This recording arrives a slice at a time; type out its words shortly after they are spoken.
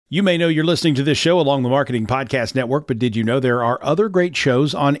You may know you're listening to this show along the Marketing Podcast Network, but did you know there are other great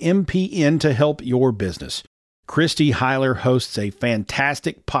shows on MPN to help your business? Christy Heiler hosts a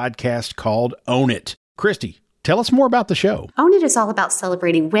fantastic podcast called Own It. Christy, tell us more about the show. Own It is all about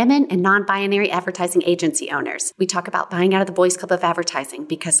celebrating women and non-binary advertising agency owners. We talk about buying out of the Boys Club of Advertising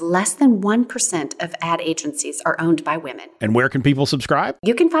because less than 1% of ad agencies are owned by women. And where can people subscribe?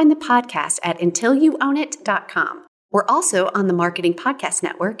 You can find the podcast at untilyouownit.com. We're also on the Marketing Podcast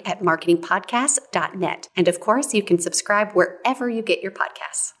Network at marketingpodcast.net. And of course, you can subscribe wherever you get your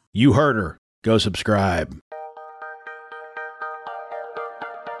podcasts. You heard her. Go subscribe.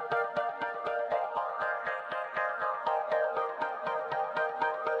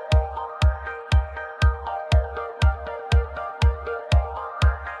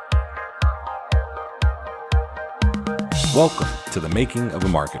 Welcome to The Making of a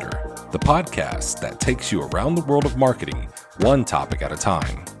Marketer, the podcast that takes you around the world of marketing, one topic at a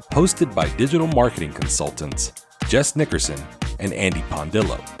time. Hosted by digital marketing consultants Jess Nickerson and Andy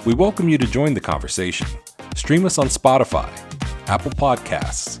Pondillo. We welcome you to join the conversation. Stream us on Spotify, Apple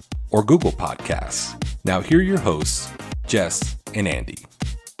Podcasts, or Google Podcasts. Now here are your hosts, Jess and Andy.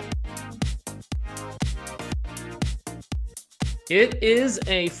 It is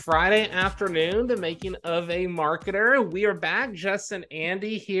a Friday afternoon, the making of a marketer. We are back, Jess and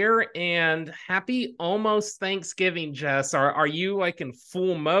Andy here, and happy almost Thanksgiving, Jess. Are you like in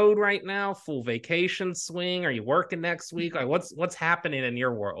full mode right now? Full vacation swing? Are you working next week? Like what's happening in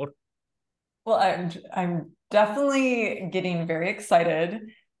your world? Well, I'm definitely getting very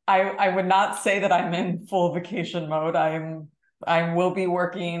excited. I would not say that I'm in full vacation mode. I will be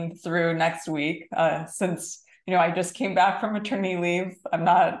working through next week since I just came back from maternity leave. I'm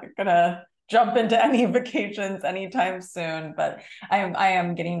not gonna jump into any vacations anytime soon, but I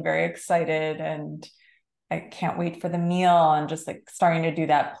am getting very excited, and I can't wait for the meal and just like starting to do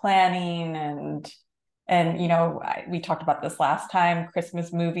that planning and we talked about this last time.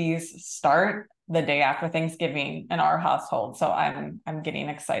 Christmas movies start the day after Thanksgiving in our household, so I'm getting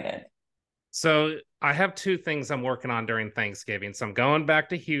excited. So I have two things I'm working on during Thanksgiving. So I'm going back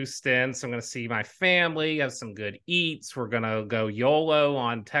to Houston. So I'm going to see my family, have some good eats. We're going to go YOLO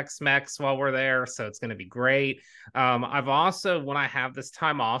on Tex-Mex while we're there. So it's going to be great. I've also, when I have this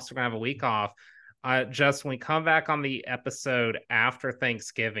time off, so we're going to have a week off, just when we come back on the episode after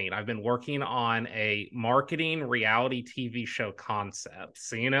Thanksgiving, I've been working on a marketing reality TV show concept.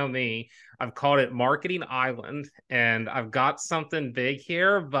 So you know me, I've called it Marketing Island, and I've got something big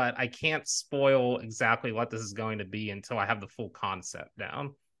here, but I can't spoil exactly what this is going to be until I have the full concept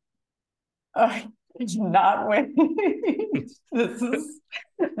down. I cannot wait. This is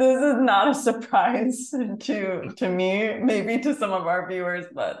not a surprise to me, maybe to some of our viewers,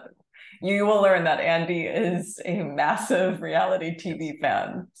 but you will learn that Andy is a massive reality TV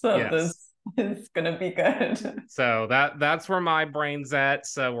fan. So yes. This is going to be good. So that's where my brain's at.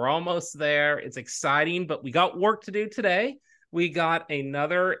 So we're almost there. It's exciting, but we got work to do today. We got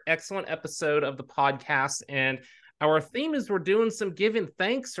another excellent episode of the podcast, and our theme is we're doing some giving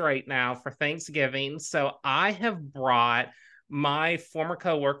thanks right now for Thanksgiving. So I have brought my former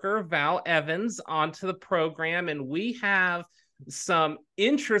coworker, Val Evans, onto the program, and we have some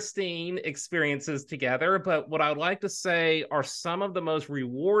interesting experiences together, but what I'd like to say are some of the most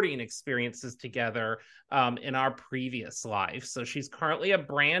rewarding experiences together in our previous life. So she's currently a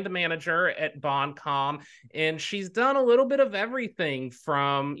brand manager at Bondcom, and she's done a little bit of everything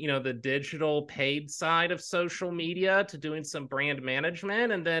from, the digital paid side of social media to doing some brand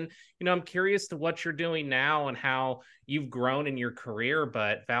management. And then, I'm curious to what you're doing now and how you've grown in your career.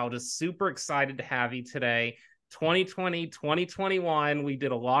 But Val, just super excited to have you today. 2020, 2021, we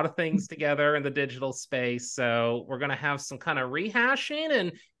did a lot of things together in the digital space. So we're going to have some kind of rehashing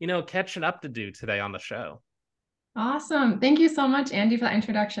and, catching up to do today on the show. Awesome. Thank you so much, Andy, for that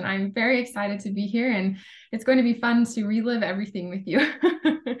introduction. I'm very excited to be here, and it's going to be fun to relive everything with you.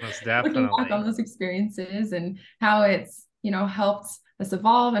 Most definitely. Looking back on those experiences and how it's, helped us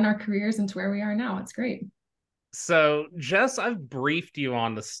evolve in our careers into where we are now. It's great. So, Jess, I've briefed you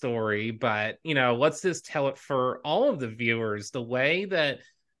on the story, but, let's just tell it for all of the viewers, the way that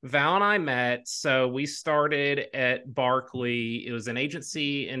Val and I met. So we started at Barkley. It was an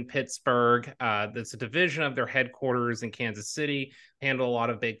agency in Pittsburgh. That's a division of their headquarters in Kansas City. Handle a lot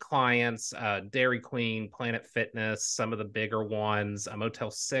of big clients, Dairy Queen, Planet Fitness, some of the bigger ones,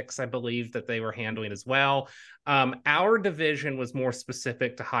 Motel 6, I believe that they were handling as well. Our division was more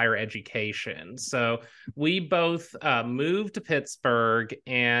specific to higher education. So we both moved to Pittsburgh.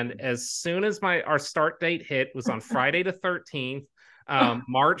 And as soon as our start date hit was on Friday the 13th,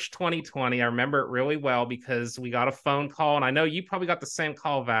 March 2020. I remember it really well because we got a phone call, and I know you probably got the same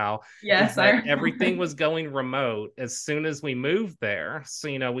call, Val. Yes, is that everything was going remote as soon as we moved there.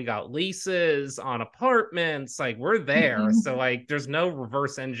 So, we got leases on apartments, like we're there. So like there's no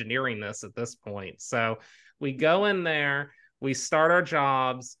reverse engineering this at this point. So we go in there, we start our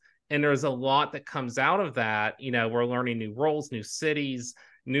jobs, and there's a lot that comes out of that. We're learning new roles, new cities,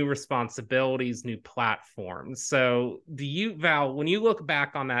 new responsibilities, new platforms. So do you, Val, when you look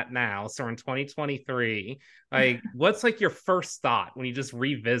back on that now, so in 2023, like what's like your first thought when you just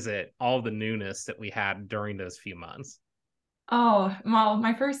revisit all the newness that we had during those few months? Oh, well,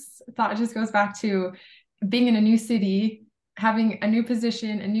 my first thought just goes back to being in a new city, having a new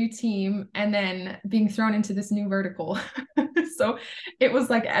position, a new team, and then being thrown into this new vertical. So it was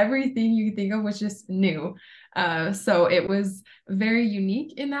like everything you could think of was just new. So it was very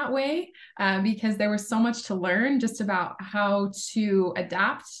unique in that way, because there was so much to learn just about how to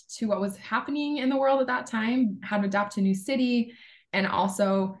adapt to what was happening in the world at that time, how to adapt to a new city, and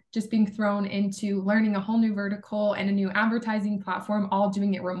also just being thrown into learning a whole new vertical and a new advertising platform, all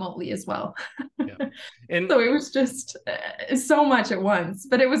doing it remotely as well. Yeah. And so it was just so much at once,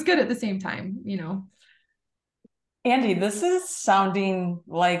 but it was good at the same time, Andy, this is sounding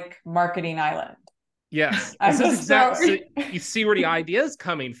like Marketing Island. Yes, I'm this is just exactly. You see where the idea is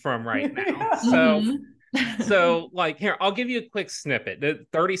coming from right now. So like here, I'll give you a quick snippet.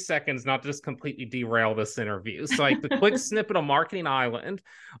 30 seconds, not just completely derail this interview. So like the quick snippet of Marketing Island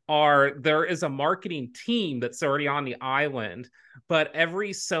there is a marketing team that's already on the island, but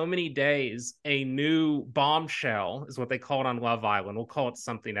every so many days, a new bombshell is what they call it on Love Island. We'll call it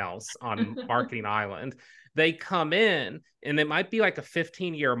something else on Marketing Island. They come in, and it might be like a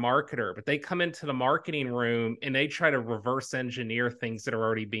 15-year marketer, but they come into the marketing room and they try to reverse engineer things that are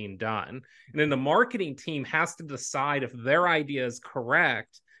already being done. And then the marketing team has to decide if their idea is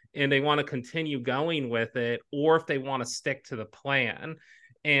correct and they want to continue going with it, or if they want to stick to the plan.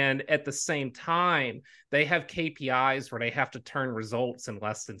 And at the same time, they have KPIs where they have to turn results in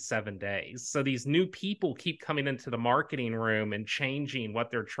less than 7 days. So these new people keep coming into the marketing room and changing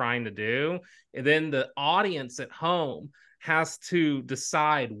what they're trying to do. And then the audience at home has to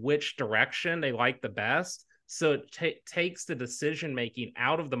decide which direction they like the best. So it takes the decision making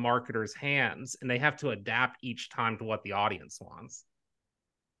out of the marketer's hands, and they have to adapt each time to what the audience wants.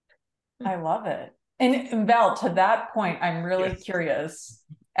 I love it. And Val, to that point, I'm really curious.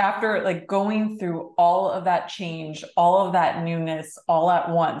 After like going through all of that change, all of that newness, all at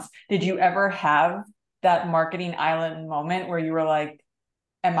once, did you ever have that Marketing Island moment where you were like,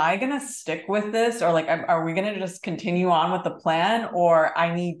 am I going to stick with this? Or like, are we going to just continue on with the plan? Or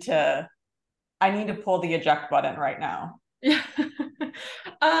I need to pull the eject button right now? Yeah.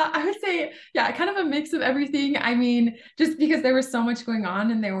 I would say, yeah, kind of a mix of everything. I mean, just because there was so much going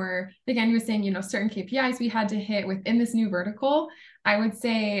on, and there were, again, you were saying, certain KPIs we had to hit within this new vertical. I would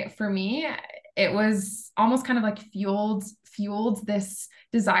say for me, it was almost kind of like fueled this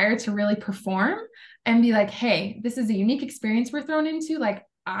desire to really perform and be like, hey, this is a unique experience we're thrown into. Like,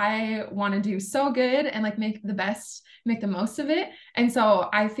 I want to do so good and like make the most of it. And so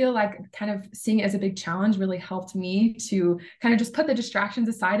I feel like kind of seeing it as a big challenge really helped me to kind of just put the distractions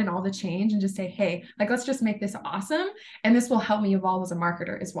aside and all the change and just say, hey, like, let's just make this awesome. And this will help me evolve as a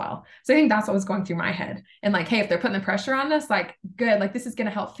marketer as well. So I think that's what was going through my head. And like, hey, if they're putting the pressure on us, like, good, like this is going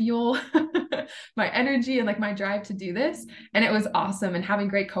to help fuel my energy and like my drive to do this. And it was awesome. And having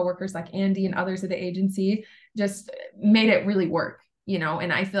great coworkers like Andy and others at the agency just made it really work.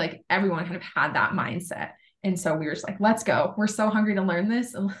 And I feel like everyone kind of had that mindset. And so we were just like, let's go. We're so hungry to learn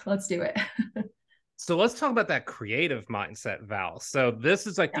this, and let's do it. So let's talk about that creative mindset, Val. So this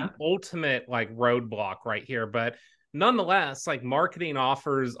is like the ultimate like roadblock right here. But nonetheless, like marketing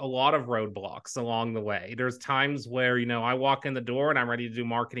offers a lot of roadblocks along the way. There's times where, I walk in the door and I'm ready to do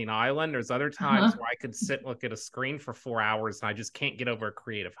Marketing Island. There's other times where I could sit and look at a screen for 4 hours and I just can't get over a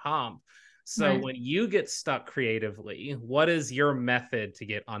creative hump. So when you get stuck creatively, what is your method to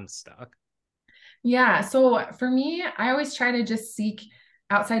get unstuck? Yeah. So for me, I always try to just seek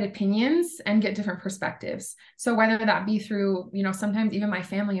outside opinions and get different perspectives. So whether that be through, sometimes even my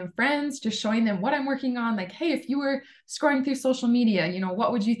family and friends, just showing them what I'm working on, like, hey, if you were scrolling through social media,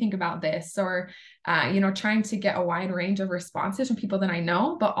 what would you think about this? Or, trying to get a wide range of responses from people that I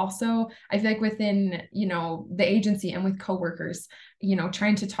know, but also I feel like within, the agency and with coworkers,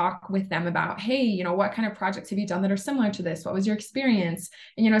 trying to talk with them about, hey, what kind of projects have you done that are similar to this? What was your experience?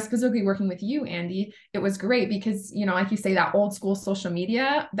 And, specifically working with you, Andy, it was great because, like you say, that old school social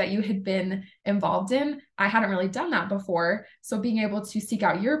media that you had been involved in, I hadn't really done that before. So being able to seek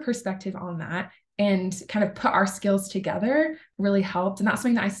out your perspective on that and kind of put our skills together really helped. And that's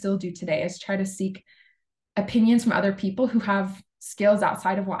something that I still do today, is try to seek opinions from other people who have skills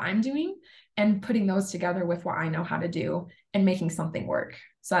outside of what I'm doing and putting those together with what I know how to do and making something work.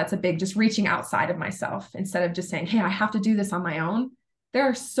 So that's a big, just reaching outside of myself instead of just saying, hey, I have to do this on my own. There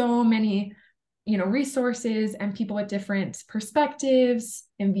are so many, resources and people with different perspectives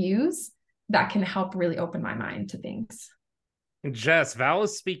and views that can help really open my mind to things. Jess, Val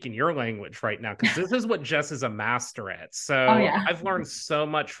is speaking your language right now, because this is what Jess is a master at. So Oh, yeah. I've learned so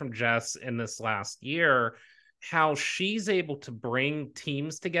much from Jess in this last year, how she's able to bring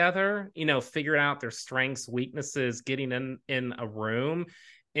teams together, figuring out their strengths, weaknesses, getting in a room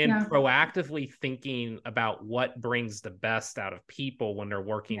and proactively thinking about what brings the best out of people when they're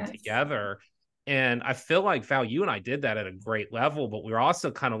working together. And I feel like, Val, you and I did that at a great level, but we were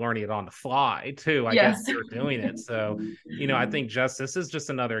also kind of learning it on the fly too. I guess we were doing it. So, I think just this is just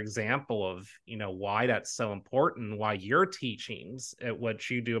another example of, why that's so important, why your teachings at what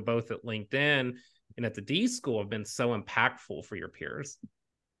you do both at LinkedIn and at the D School have been so impactful for your peers.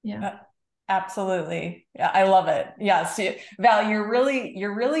 Yeah. Absolutely. Yeah, I love it. Yeah. So, Val, you're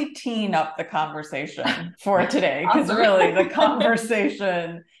really teeing up the conversation for today, because really the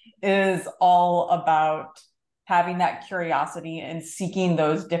conversation is all about having that curiosity and seeking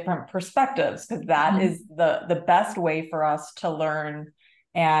those different perspectives, because that is the best way for us to learn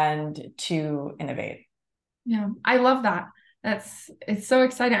and to innovate. Yeah, I love that. It's so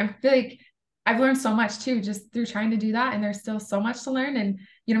exciting. I feel like I've learned so much too, just through trying to do that. And there's still so much to learn. And,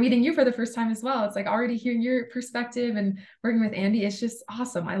 meeting you for the first time as well. It's like already hearing your perspective and working with Andy. It's just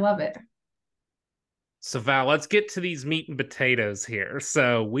awesome. I love it. So Val, let's get to these meat and potatoes here.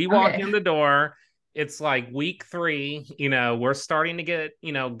 So we walk in the door. It's like week 3, we're starting to get,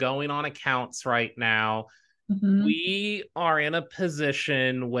 going on accounts right now. We are in a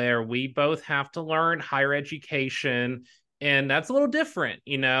position where we both have to learn higher education. And that's a little different,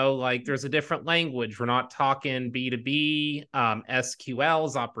 like there's a different language. We're not talking B2B,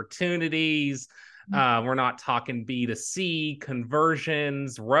 SQLs, opportunities. We're not talking B2C,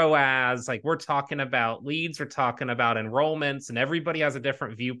 conversions, ROAS. Like we're talking about leads, we're talking about enrollments, and everybody has a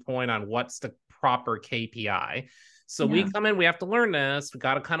different viewpoint on what's the proper KPI. So we come in, we have to learn this. We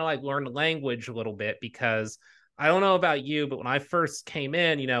got to kind of like learn the language a little bit, because I don't know about you, but when I first came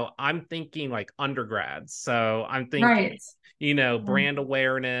in, I'm thinking like undergrads. So I'm thinking, brand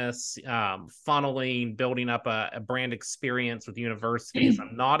awareness, funneling, building up a brand experience with universities.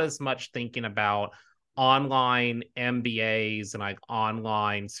 I'm not as much thinking about online MBAs and like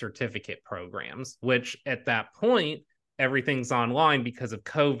online certificate programs, which at that point, everything's online because of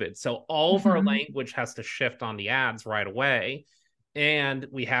COVID. So all of our language has to shift on the ads right away. And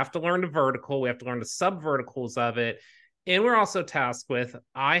we have to learn the vertical. We have to learn the sub verticals of it. And we're also tasked with,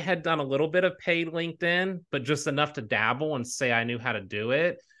 I had done a little bit of paid LinkedIn, but just enough to dabble and say I knew how to do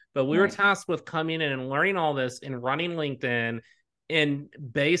it. But we were tasked with coming in and learning all this and running LinkedIn and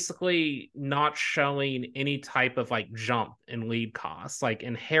basically not showing any type of like jump in lead costs, like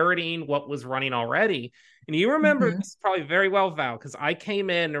inheriting what was running already. And you remember this probably very well, Val, because I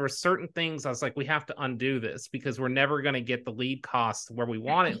came in, there were certain things I was like, we have to undo this because we're never going to get the lead cost where we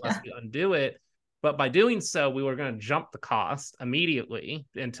want it unless we undo it. But by doing so, we were going to jump the cost immediately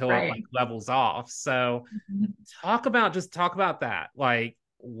until it like levels off. So talk about that. Like,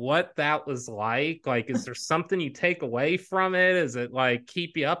 what that was like. Is there something you take away from it? Is it like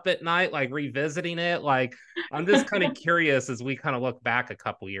keep you up at night, like revisiting it? Like, I'm just kind of curious as we kind of look back a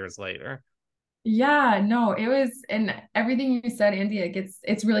couple years later. Yeah, no, it was, and everything you said, Andy,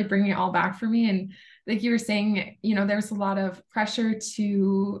 it's really bringing it all back for me. And like you were saying, there's a lot of pressure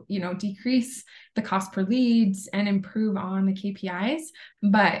to, decrease the cost per leads and improve on the KPIs.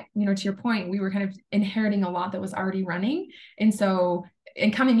 But, to your point, we were kind of inheriting a lot that was already running. And so,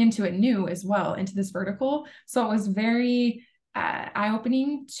 and coming into it new as well, into this vertical. So it was very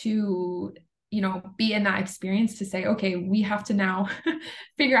eye-opening to, be in that experience to say, okay, we have to now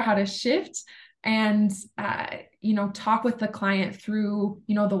figure out how to shift and, talk with the client through,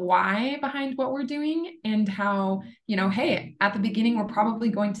 the why behind what we're doing and how, hey, at the beginning, we're probably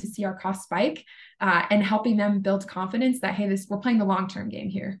going to see our cost spike and helping them build confidence that, hey, we're playing the long-term game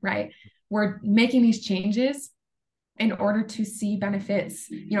here, right? We're making these changes in order to see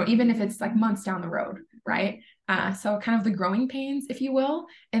benefits, even if it's like months down the road, right? So kind of the growing pains, if you will.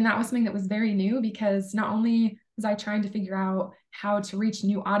 And that was something that was very new, because not only was I trying to figure out how to reach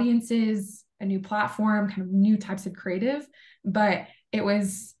new audiences, a new platform, kind of new types of creative, but it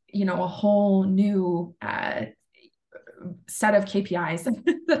was, a whole new set of KPIs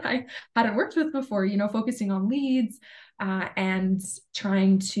that I hadn't worked with before, focusing on leads and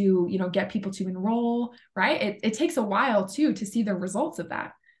trying to, get people to enroll, right? It takes a while too to see the results of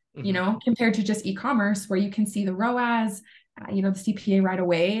that, compared to just e-commerce where you can see the ROAS, the CPA right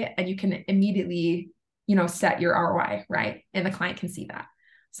away, and you can immediately, set your ROI, right? And the client can see that.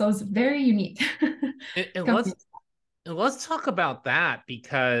 So it's very unique. Let's talk about that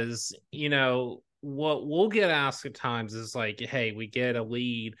because, what we'll get asked at times is like, hey, we get a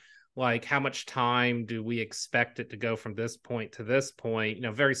lead, like how much time do we expect it to go from this point to this point?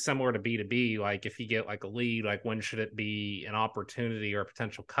 Very similar to B2B, like if you get like a lead, like when should it be an opportunity or a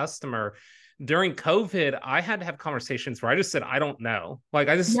potential customer? During COVID, I had to have conversations where I just said, I don't know. Like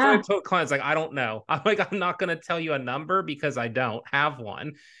I just told clients, like, I don't know. I'm not going to tell you a number because I don't have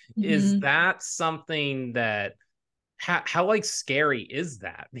one. Is that something that, how like scary is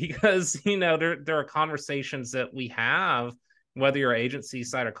that? Because, there are conversations that we have, whether you're agency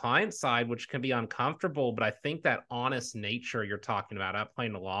side or client side, which can be uncomfortable. But I think that honest nature you're talking about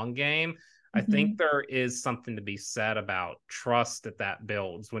playing the long game, I think there is something to be said about trust that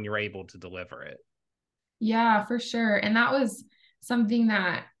builds when you're able to deliver it. Yeah, for sure. And that was something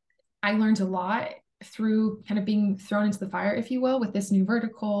that I learned a lot through kind of being thrown into the fire, if you will, with this new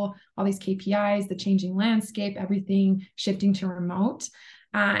vertical, all these KPIs, the changing landscape, everything shifting to remote.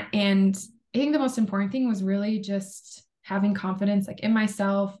 And I think the most important thing was really just having confidence, like in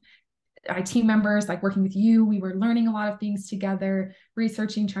myself, my team members, like working with you, we were learning a lot of things together,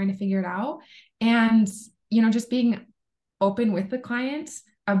 researching, trying to figure it out. And, just being open with the client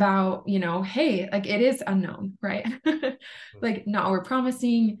about, hey, like it is unknown, right? Like not we're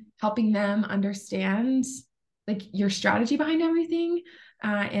promising, helping them understand like your strategy behind everything.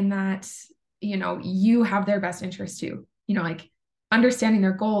 And that, you have their best interest too, like understanding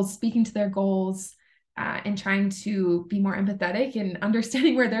their goals, speaking to their goals, and trying to be more empathetic and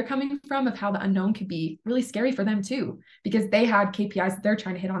understanding where they're coming from of how the unknown could be really scary for them too, because they had KPIs that they're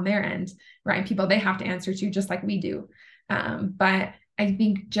trying to hit on their end, right? And people they have to answer to just like we do. But I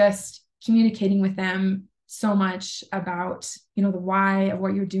think just communicating with them so much about, the why of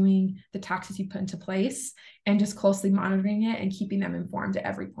what you're doing, the tactics you put into place, and just closely monitoring it and keeping them informed at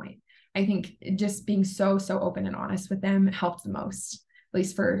every point. I think just being so open and honest with them helped the most, at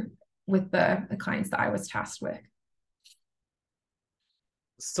least with the clients that I was tasked with.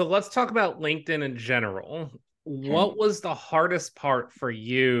 So let's talk about LinkedIn in general. Okay. What was the hardest part for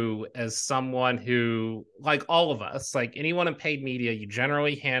you as someone who, like all of us, like anyone in paid media, you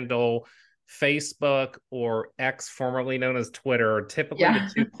generally handle Facebook or X, formerly known as Twitter, are typically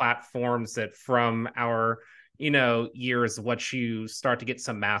the two platforms that from our, years, what you start to get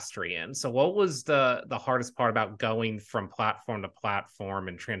some mastery in. So what was the hardest part about going from platform to platform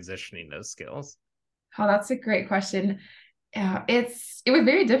and transitioning those skills? Oh, that's a great question. It was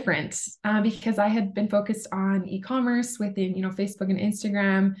very different because I had been focused on e-commerce within, Facebook and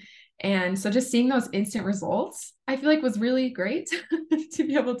Instagram. And so just seeing those instant results, I feel like was really great to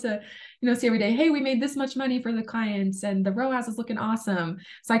be able to, see every day, hey, we made this much money for the clients and the ROAS is looking awesome.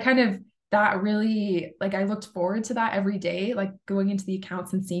 So I kind of, that really, like I looked forward to that every day, like going into the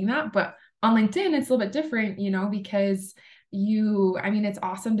accounts and seeing that. But on LinkedIn, it's a little bit different, because it's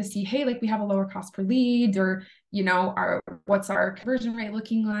awesome to see, hey, like we have a lower cost per lead, or, what's our conversion rate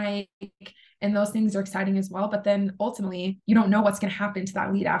looking like? And those things are exciting as well. But then ultimately, you don't know what's going to happen to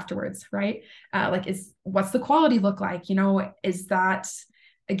that lead afterwards, right? What's the quality look like? Is that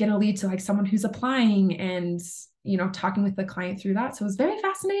going to lead to like someone who's applying and, talking with the client through that. So it was very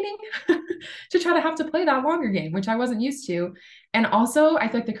fascinating to try to have to play that longer game, which I wasn't used to. And also I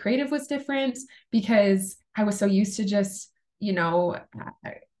think the creative was different because I was so used to just,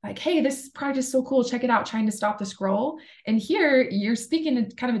 like, hey, this project is so cool, check it out, trying to stop the scroll. And here you're speaking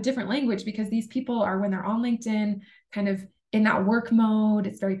in kind of a different language because these people are, when they're on LinkedIn, kind of in that work mode,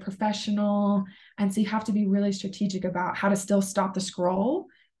 it's very professional. And so you have to be really strategic about how to still stop the scroll,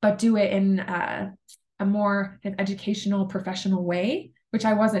 but do it in a more educational, professional way, which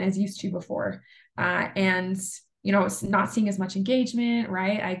I wasn't as used to before. And, it's not seeing as much engagement,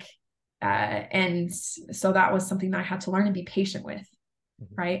 right? And so that was something that I had to learn and be patient with.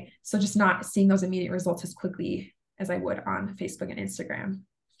 Right. So just not seeing those immediate results as quickly as I would on Facebook and Instagram.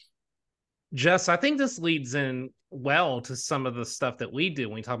 Jess, I think this leads in well to some of the stuff that we do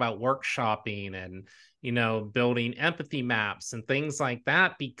when we talk about workshopping and, building empathy maps and things like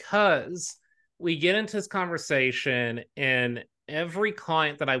that, because we get into this conversation and every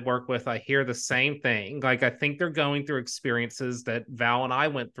client that I work with, I hear the same thing. Like, I think they're going through experiences that Val and I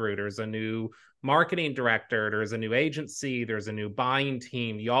went through. There's a new marketing director, there's a new agency, there's a new buying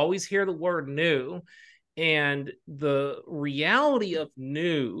team. You always hear the word new. And the reality of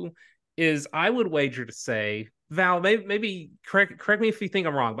new is, I would wager to say, Val, maybe correct me if you think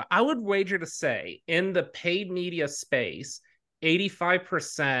I'm wrong, but I would wager to say in the paid media space,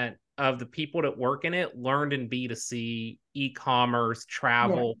 85% of the people that work in it learned in B2C, e-commerce,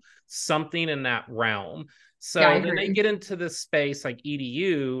 travel, something in that realm. So then they get into this space like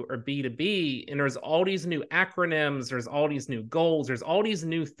EDU or B2B, and there's all these new acronyms, there's all these new goals, there's all these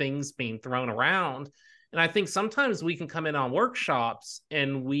new things being thrown around. And I think sometimes we can come in on workshops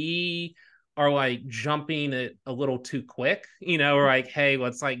and we are like jumping it a little too quick, we're like, hey,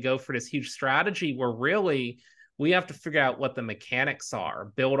 let's like go for this huge strategy, where really we have to figure out what the mechanics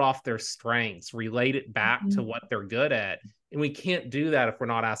are, build off their strengths, relate it back to what they're good at. And we can't do that if we're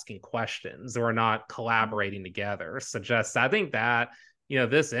not asking questions or we're not collaborating together. So just, I think that,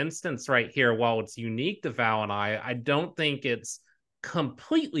 this instance right here, while it's unique to Val and I don't think it's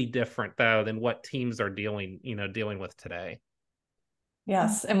completely different though than what teams are dealing with today.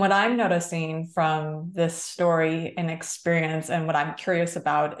 Yes. And what I'm noticing from this story and experience, and what I'm curious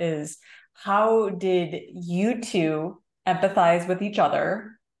about, is how did you two empathize with each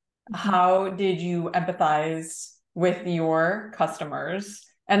other? How did you empathize with your customers?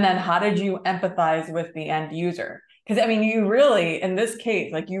 And then how did you empathize with the end user? Because I mean, you really, in this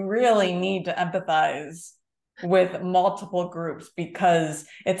case, like you really need to empathize with multiple groups, because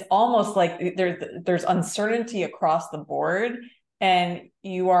it's almost like there's uncertainty across the board and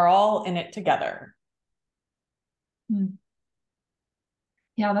you are all in it together.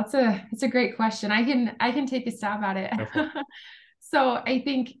 Yeah, that's a great question. I can take a stab at it. So I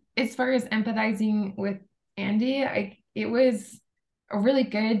think as far as empathizing with Andy, it was a really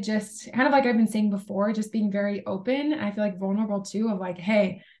good, just kind of like I've been saying before, just being very open. I feel like vulnerable too, of like,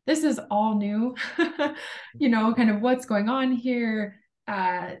 hey, this is all new, kind of what's going on here.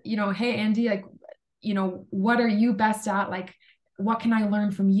 Hey, Andy, like, what are you best at? Like, what can I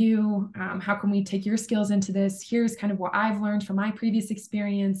learn from you? How can we take your skills into this? Here's kind of what I've learned from my previous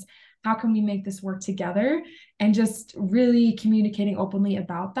experience. How can we make this work together? And just really communicating openly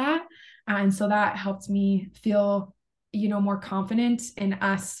about that. And so that helped me feel, more confident in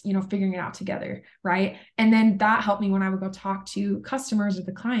us, figuring it out together. Right. And then that helped me when I would go talk to customers or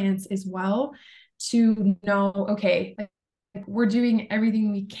the clients as well, to know, okay, like we're doing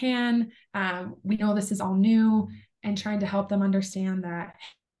everything we can. We know this is all new, and trying to help them understand that,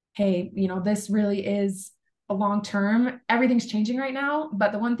 hey, this really is a long term. Everything's changing right now.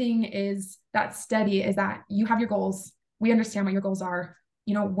 But the one thing is that's steady is that you have your goals. We understand what your goals are.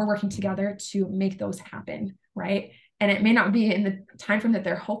 We're working together to make those happen. Right. And it may not be in the time frame that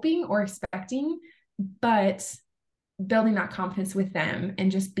they're hoping or expecting, but building that confidence with them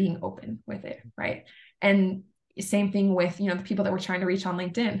and just being open with it. Right. And same thing with, the people that we're trying to reach on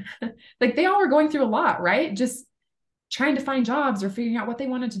LinkedIn. Like they all were going through a lot, right? Just trying to find jobs or figuring out what they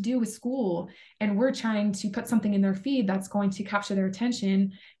wanted to do with school. And we're trying to put something in their feed that's going to capture their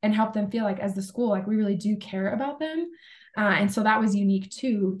attention and help them feel like, as the school, like we really do care about them. And so that was unique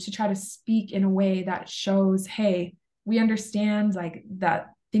too, to try to speak in a way that shows, hey, we understand like that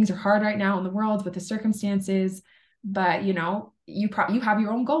things are hard right now in the world with the circumstances, but you have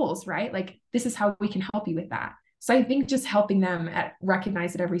your own goals, right? Like this is how we can help you with that. So I think just helping them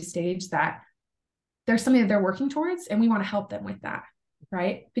recognize at every stage that there's something that they're working towards, and we want to help them with that,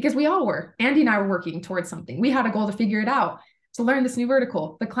 right? Because we all were. Andy and I were working towards something. We had a goal to figure it out, to learn this new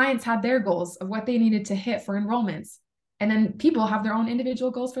vertical. The clients had their goals of what they needed to hit for enrollments. And then people have their own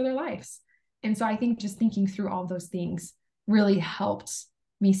individual goals for their lives. And so I think just thinking through all those things really helped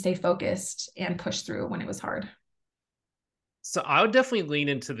me stay focused and push through when it was hard. So I would definitely lean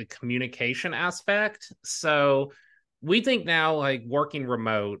into the communication aspect. So we think now, like working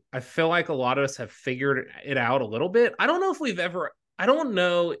remote, I feel like a lot of us have figured it out a little bit. I don't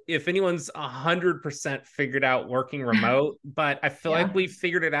know if anyone's 100% figured out working remote, but I feel like we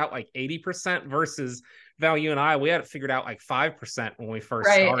figured it out like 80% versus Val, you and we had it figured out like 5% when we first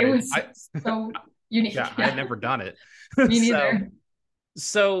started. It was so unique. Yeah, I had never done it. Me neither.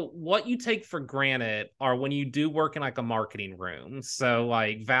 So what you take for granted are when you do work in like a marketing room. So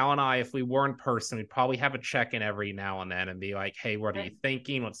like Val and I, if we were in person, we'd probably have a check-in every now and then and be like, hey, what are you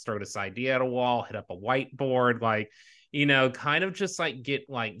thinking? Let's throw this idea at a wall, hit up a whiteboard, like, kind of just like get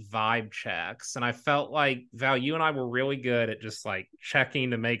like vibe checks. And I felt like Val, you and I were really good at just like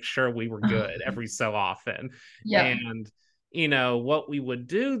checking to make sure we were good every so often. Yeah. And what we would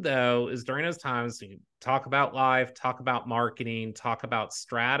do though is during those times we talk about life, talk about marketing, talk about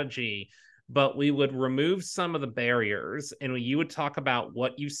strategy. but we would remove some of the barriers, and you would talk about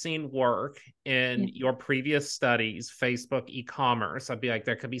what you've seen work in your previous studies, Facebook, e-commerce. I'd be like,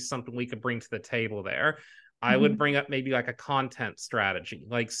 there could be something we could bring to the table there. I would bring up maybe like a content strategy,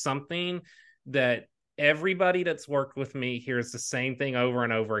 like something that everybody that's worked with me hears the same thing over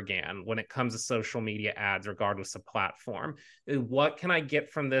and over again when it comes to social media ads, regardless of platform. What can I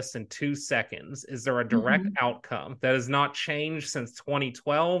get from this in 2 seconds? Is there a direct outcome that has not changed since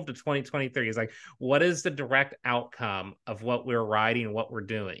 2012 to 2023? It's like, what is the direct outcome of what we're writing and what we're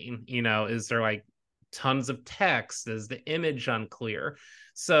doing? You know, is there like tons of text? Is the image unclear?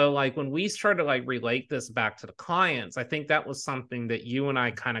 So like when we started to like relate this back to the clients, I think that was something that you and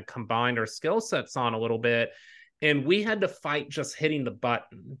I kind of combined our skill sets on a little bit. And we had to fight just hitting the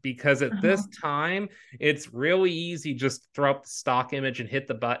button, because at this time, it's really easy just to throw up the stock image and hit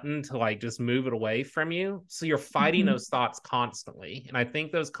the button to like just move it away from you. So you're fighting those thoughts constantly. And I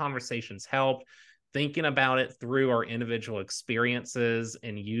think those conversations helped, thinking about it through our individual experiences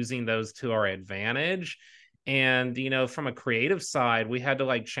and using those to our advantage. And, you know, from a creative side, we had to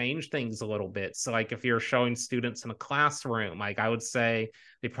like change things a little bit. So like if you're showing students in a classroom, like I would say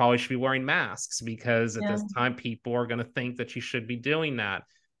they probably should be wearing masks, because at this time, people are going to think that you should be doing that.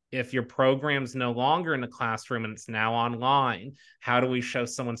 If your program's no longer in the classroom and it's now online, how do we show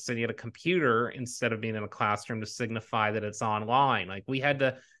someone sitting at a computer instead of being in a classroom to signify that it's online? Like we had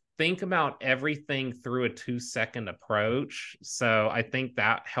to think about everything through a 2-second approach. So I think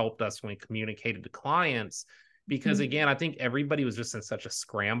that helped us when we communicated to clients, because again, I think everybody was just in such a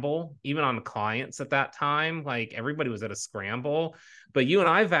scramble, even on the clients at that time. Like everybody was at a scramble. But you and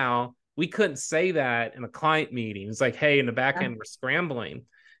I, Val, we couldn't say that in a client meeting. It's like, hey, in the back end, we're scrambling.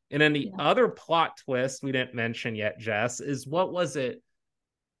 And then the other plot twist we didn't mention yet, Jess, is what was it?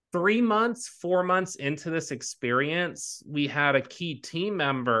 3 months, 4 months into this experience, we had a key team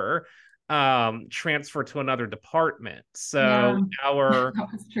member transfer to another department. So our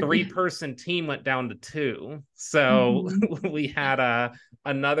 3-person team went down to 2. So we had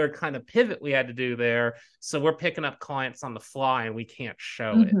another kind of pivot we had to do there. So we're picking up clients on the fly and we can't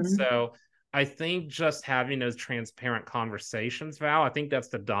show it. So I think just having those transparent conversations, Val, I think that's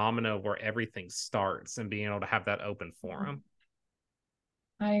the domino where everything starts, and being able to have that open forum.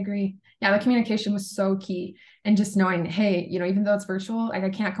 I agree. Yeah, the communication was so key. And just knowing, hey, you know, even though it's virtual, like I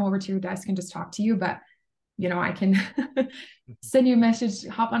can't come over to your desk and just talk to you, but, you know, I can send you a message,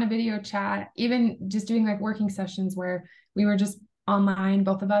 hop on a video chat, even just doing like working sessions where we were just online,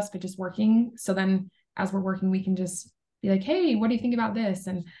 both of us, but just working. So then as we're working, we can just be like, hey, what do you think about this?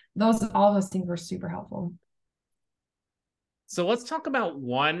 And all those things were super helpful. So let's talk about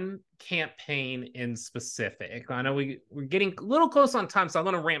one campaign in specific. I know we're getting a little close on time, so I'm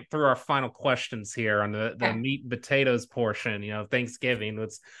going to ramp through our final questions here on the meat and potatoes portion. You know, Thanksgiving.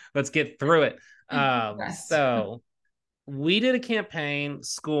 Let's get through it. So we did a campaign,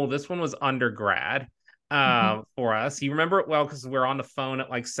 school. This one was undergrad for us. You remember it well because we're on the phone at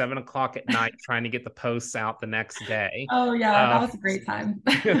like 7:00 at night trying to get the posts out the next day. Oh yeah, that was a great time.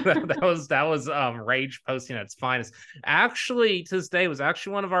 that was rage posting at its finest. Actually, to this day, was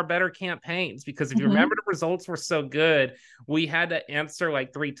actually one of our better campaigns, because if you remember, the results were so good, we had to answer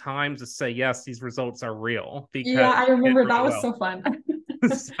like 3 times to say yes, these results are real. Because I remember that was so fun.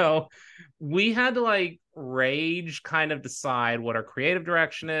 So we had to like rage kind of decide what our creative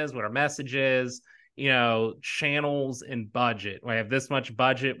direction is, what our message is, you know, channels and budget. We have this much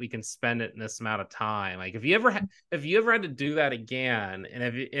budget, we can spend it in this amount of time. Like if you ever had to do that again, and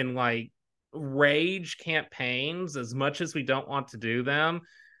if in like rage campaigns, as much as we don't want to do them,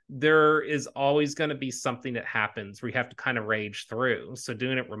 there is always going to be something that happens where you have to kind of rage through. So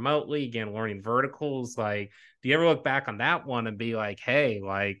doing it remotely, again, learning verticals, like, do you ever look back on that one and be like, hey,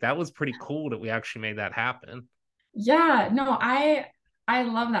 like that was pretty cool that we actually made that happen? Yeah, no, I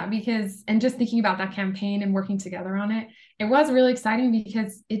love that, because, and just thinking about that campaign and working together on it, it was really exciting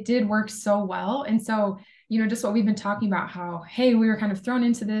because it did work so well. And so, you know, just what we've been talking about, how, hey, we were kind of thrown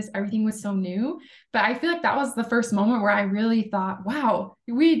into this, everything was so new. But I feel like that was the first moment where I really thought, wow,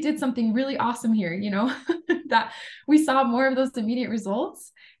 we did something really awesome here, you know, that we saw more of those immediate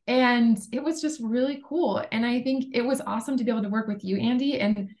results. And it was just really cool. And I think it was awesome to be able to work with you, Andy,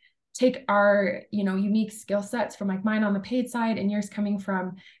 and take our, you know, unique skill sets from like mine on the paid side and yours coming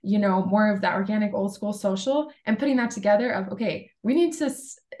from, you know, more of that organic old school social, and putting that together of, okay, we need to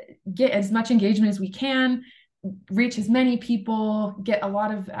get as much engagement as we can, reach as many people, get a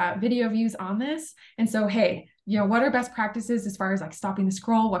lot of video views on this. And so, hey, you know, what are best practices as far as like stopping the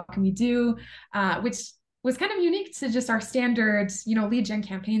scroll? What can we do? Which was kind of unique to just our standard, lead gen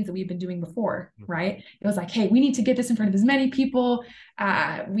campaigns that we've been doing before, right? It was like, hey, we need to get this in front of as many people.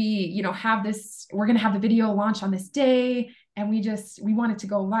 Have this, we're going to have the video launch on this day. And we want it to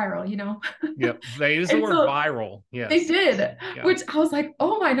go viral, Yep. They use the word viral. Yes. They did, which I was like,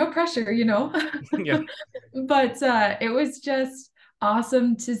 oh my, no pressure, Yeah. But it was just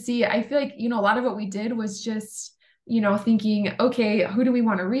awesome to see. I feel like, a lot of what we did was just, thinking, okay, who do we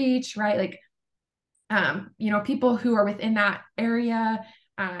want to reach, right? Like, people who are within that area,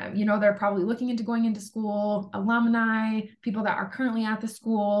 they're probably looking into going into school, alumni, people that are currently at the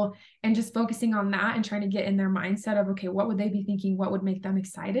school, and just focusing on that and trying to get in their mindset of, okay, what would they be thinking? What would make them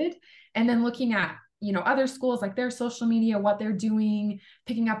excited? And then looking at, other schools, like their social media, what they're doing,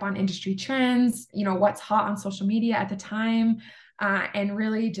 picking up on industry trends, what's hot on social media at the time, and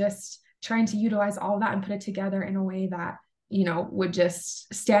really just trying to utilize all of that and put it together in a way that, would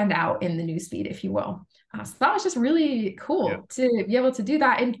just stand out in the newsfeed, if you will. So that was just really cool to be able to do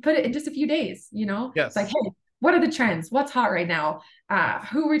that and put it in just a few days, Yes. It's like, hey, what are the trends? What's hot right now?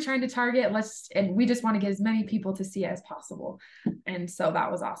 Who are we trying to target? And we just want to get as many people to see it as possible. And so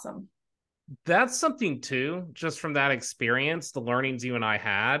that was awesome. That's something too, just from that experience, the learnings you and I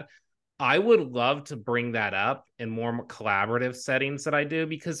had. I would love to bring that up in more collaborative settings that I do,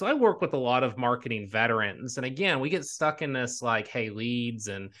 because I work with a lot of marketing veterans. And again, we get stuck in this like, hey, leads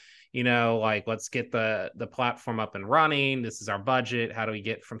and, like, let's get the platform up and running. This is our budget. How do we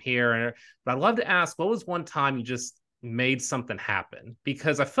get from here? But I'd love to ask, what was one time you just made something happen?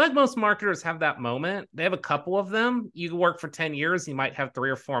 Because I feel like most marketers have that moment. They have a couple of them. You work for 10 years, you might have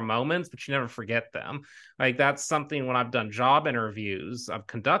 3 or 4 moments, but you never forget them. Like, that's something when I've done job interviews, I've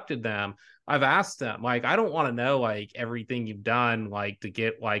conducted them, I've asked them, like, I don't want to know like everything you've done, like to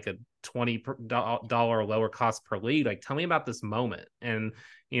get like a $20 lower cost per lead. Like, tell me about this moment. And,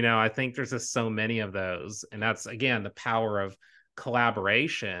 I think there's just so many of those. And that's, again, the power of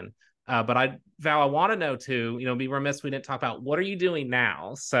collaboration. But Val, I want to know too, be remiss we didn't talk about, what are you doing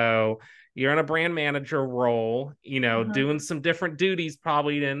now? So you're in a brand manager role, doing some different duties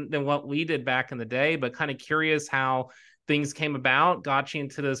probably than what we did back in the day, but kind of curious how things came about, got you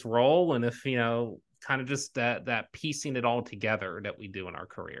into this role, and if, kind of just that piecing it all together that we do in our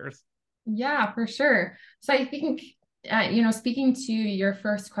careers. Yeah, for sure. So I think, speaking to your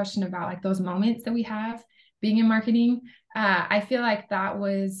first question about like those moments that we have being in marketing, I feel like that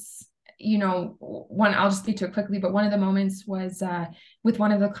was, one, I'll just speak to it quickly, but one of the moments was with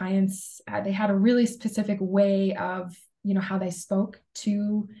one of the clients, they had a really specific way of, how they spoke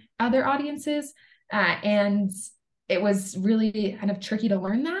to other audiences. And it was really kind of tricky to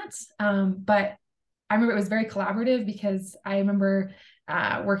learn that. But I remember it was very collaborative, because I remember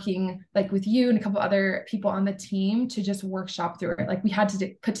working like with you and a couple other people on the team to just workshop through it. Like, we had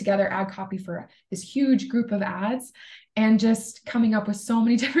to put together ad copy for this huge group of ads, and just coming up with so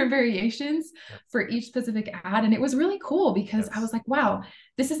many different variations for each specific ad. And it was really cool, because I was like, wow,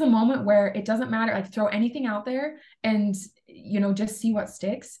 this is a moment where it doesn't matter, like throw anything out there and, just see what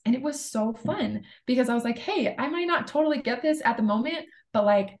sticks. And it was so fun, because I was like, hey, I might not totally get this at the moment, but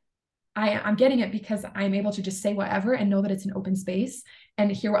like, I'm getting it because I'm able to just say whatever and know that it's an open space and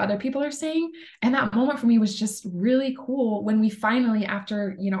hear what other people are saying. And that moment for me was just really cool when we finally,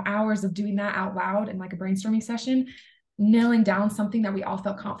 after, hours of doing that out loud and like a brainstorming session, nailing down something that we all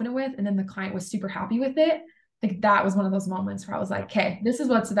felt confident with. And then the client was super happy with it. Like, that was one of those moments where I was like, okay, this is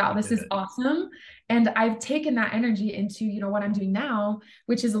what it's about. This is awesome. And I've taken that energy into, what I'm doing now,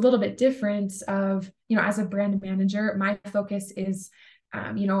 which is a little bit different of, as a brand manager, my focus is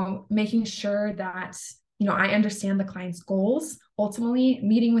making sure that, I understand the client's goals, ultimately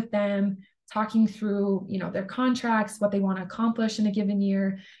meeting with them, talking through, their contracts, what they want to accomplish in a given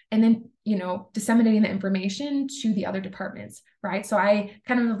year, and then, disseminating the information to the other departments, right? So I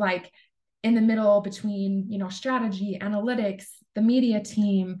kind of like in the middle between, strategy, analytics, the media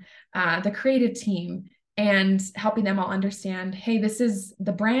team, the creative team, and helping them all understand, hey, this is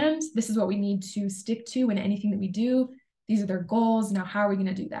the brand, this is what we need to stick to in anything that we do. These are their goals. Now, how are we going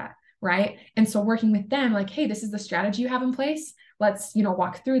to do that? Right. And so working with them, like, hey, this is the strategy you have in place. Let's,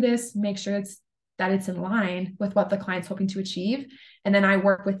 walk through this, make sure it's in line with what the client's hoping to achieve. And then I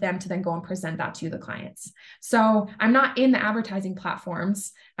work with them to then go and present that to the clients. So I'm not in the advertising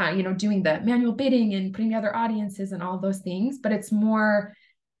platforms, doing the manual bidding and putting together audiences and all those things, but it's more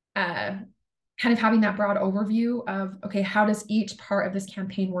kind of having that broad overview of, okay, how does each part of this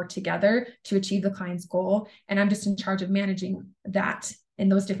campaign work together to achieve the client's goal? And I'm just in charge of managing that in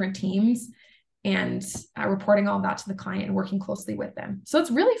those different teams and reporting all that to the client and working closely with them. So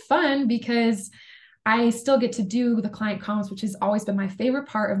it's really fun, because I still get to do the client comms, which has always been my favorite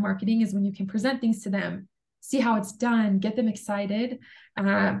part of marketing, is when you can present things to them see how it's done, get them excited.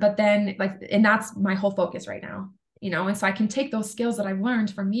 But then and that's my whole focus right now, and so I can take those skills that I've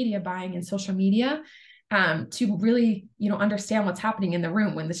learned from media buying and social media to really, understand what's happening in the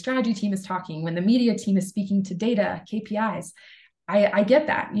room when the strategy team is talking, when the media team is speaking to data, KPIs. I get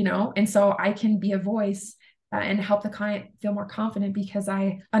that, and so I can be a voice and help the client feel more confident because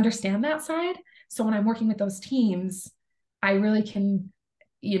I understand that side. So when I'm working with those teams, I really can,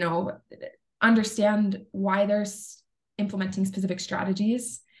 understand why they're implementing specific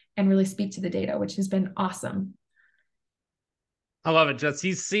strategies and really speak to the data, which has been awesome. I love it, Jess.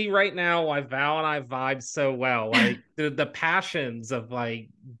 You see right now why Val and I vibe so well. Like the passions of like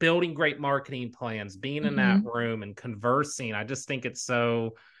building great marketing plans, being in that room and conversing. I just think it's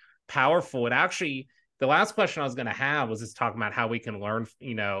so powerful. It actually, the last question I was going to have was just talking about how we can learn,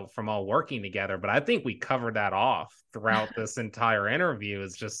 from all working together. But I think we covered that off throughout this entire interview.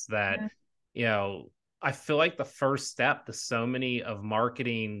 Is just that, I feel like the first step to so many of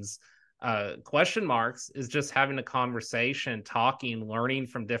marketing's question marks is just having a conversation, talking, learning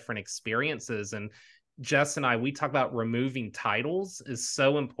from different experiences. And Jess and I, we talk about removing titles is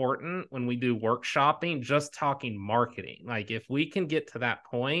so important when we do workshopping, just talking marketing. Like if we can get to that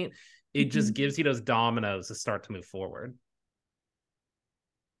point, it just gives you those dominoes to start to move forward.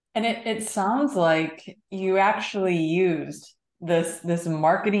 And it sounds like you actually used this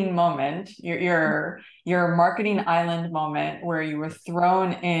marketing moment, your marketing island moment, where you were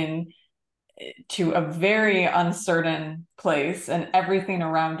thrown in to a very uncertain place and everything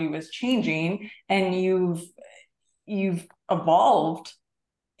around you is changing, and you've evolved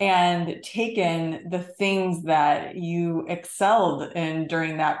and taken the things that you excelled in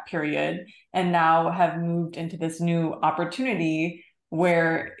during that period and now have moved into this new opportunity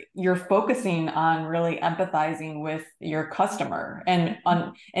where you're focusing on really empathizing with your customer and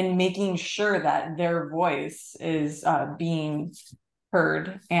making sure that their voice is being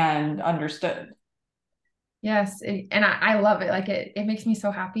heard and understood. Yes. And I love it. Like it makes me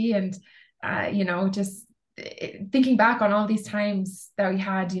so happy. And, just thinking back on all these times that we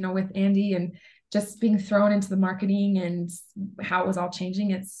had, with Andy and just being thrown into the marketing and how it was all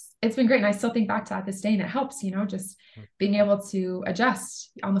changing. It's been great. And I still think back to that this day, and it helps, just being able to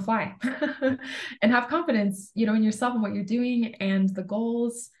adjust on the fly and have confidence, in yourself and what you're doing and the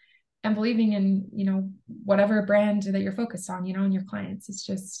goals, and believing in, whatever brand that you're focused on, and your clients.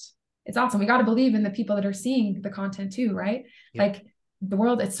 It's awesome. We got to believe in the people that are seeing the content too, right? Yeah. Like the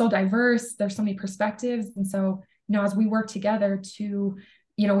world, it's so diverse. There's so many perspectives. And so, as we work together to,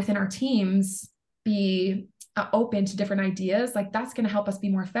 within our teams, be open to different ideas, like that's going to help us be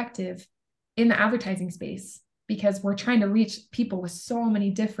more effective in the advertising space, because we're trying to reach people with so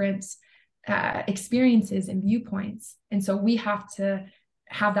many different experiences and viewpoints. And so we have to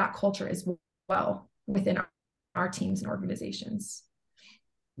have that culture as well within our teams and organizations.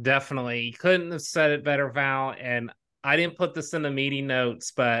 Definitely. Couldn't have said it better, Val. And I didn't put this in the meeting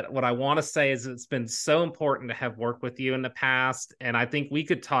notes, but what I want to say is it's been so important to have worked with you in the past. And I think we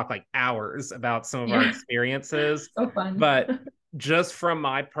could talk like hours about some of our experiences. So fun. But just from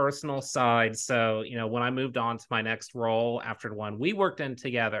my personal side, so, when I moved on to my next role after the one we worked in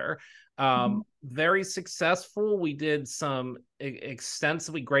together, very successful. We did some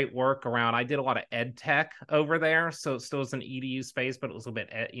extensively great work around, I did a lot of ed tech over there. So it still was an EDU space, but it was a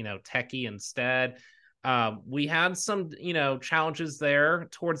bit, techie instead. We had some, challenges there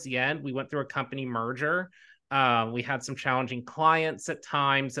towards the end. We went through a company merger. We had some challenging clients at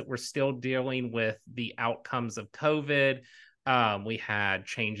times that were still dealing with the outcomes of COVID. We had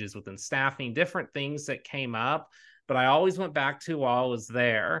changes within staffing, different things that came up. But I always went back to while I was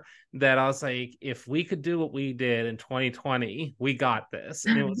there that I was like, if we could do what we did in 2020, we got this.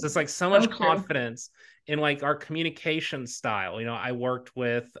 And it was just like so much confidence in like our communication style. I worked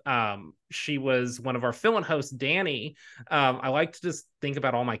with, she was one of our fill-in hosts, Danny. I like to just think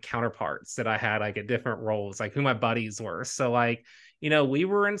about all my counterparts that I had like at different roles, like who my buddies were. So like, we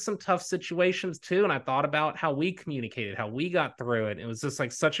were in some tough situations too. And I thought about how we communicated, how we got through it. It was just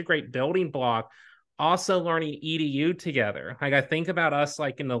like such a great building block. Also learning EDU together. Like I think about us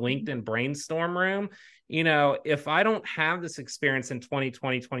like in the LinkedIn brainstorm room, if I don't have this experience in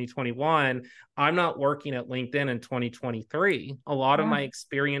 2020, 2021, I'm not working at LinkedIn in 2023. A lot of my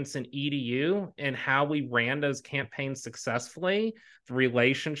experience in EDU and how we ran those campaigns successfully, the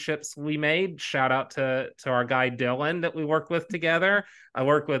relationships we made, shout out to our guy Dylan that we worked with together. I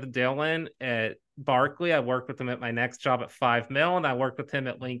worked with Dylan at Barkley. I worked with him at my next job at 5 Mil, and I worked with him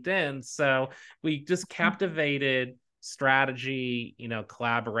at LinkedIn. So we just captivated strategy,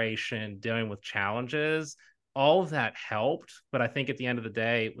 collaboration, dealing with challenges. All of that helped. But I think at the end of the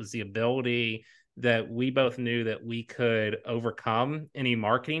day, it was the ability that we both knew that we could overcome any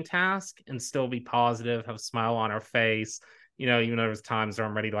marketing task and still be positive, have a smile on our face. Even though there's times where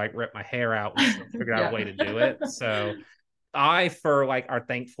I'm ready to like rip my hair out, we still figured out a way to do it. So for like our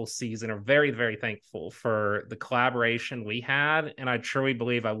thankful season, are very, very thankful for the collaboration we had. And I truly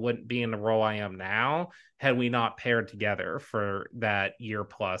believe I wouldn't be in the role I am now had we not paired together for that year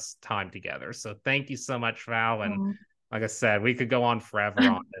plus time together. So thank you so much, Val. And like I said, we could go on forever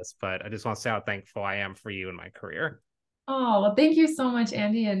on this, but I just want to say how thankful I am for you in my career. Oh, well, thank you so much,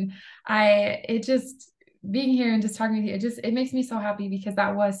 Andy. And being here and just talking with you, it makes me so happy because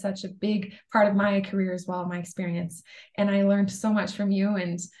that was such a big part of my career as well, my experience. And I learned so much from you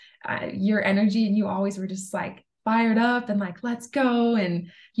and your energy, and you always were just like fired up and like, let's go.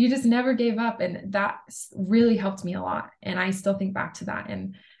 And you just never gave up. And that really helped me a lot. And I still think back to that.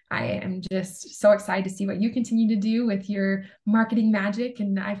 And I am just so excited to see what you continue to do with your marketing magic.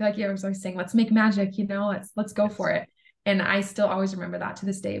 And I feel like you was always saying, let's make magic, let's go for it. And I still always remember that to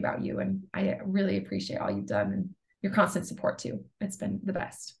this day about you. And I really appreciate all you've done and your constant support too. It's been the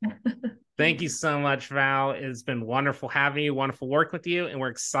best. Thank you so much, Val. It's been wonderful having you, wonderful work with you. And we're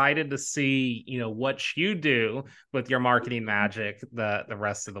excited to see, what you do with your marketing magic the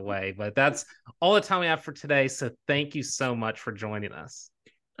rest of the way. But that's all the time we have for today. So thank you so much for joining us.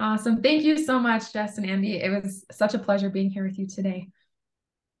 Awesome. Thank you so much, Jess and Andy. It was such a pleasure being here with you today.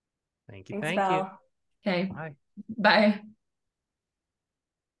 Thank you. Thanks, Thank Val. you. Okay. Bye. Bye.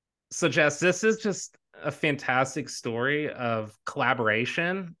 So Jess, this is just a fantastic story of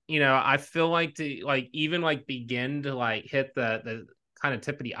collaboration. I feel like to even begin to hit the kind of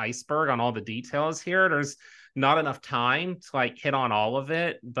tip of the iceberg on all the details here. There's not enough time to hit on all of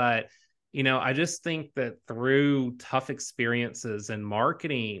it, but I just think that through tough experiences in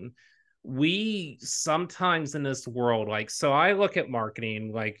marketing, we sometimes in this world, so I look at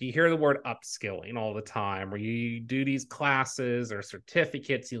marketing, you hear the word upskilling all the time, where you do these classes or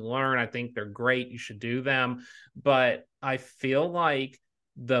certificates, you learn, I think they're great, you should do them. But I feel like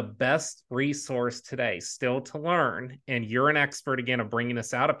the best resource today still to learn, and you're an expert again of bringing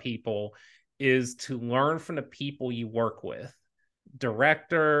this out of people, is to learn from the people you work with.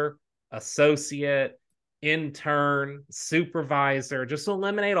 Director, associate, intern, supervisor, just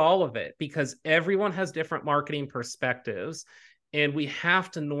eliminate all of it, because everyone has different marketing perspectives. And we have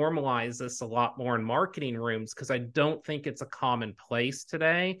to normalize this a lot more in marketing rooms, because I don't think it's a common place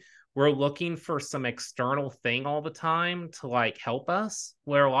today. We're looking for some external thing all the time to help us,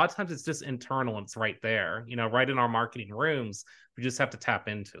 where a lot of times it's just internal and it's right there, right in our marketing rooms. We just have to tap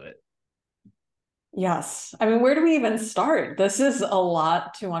into it. Yes. I mean, where do we even start? This is a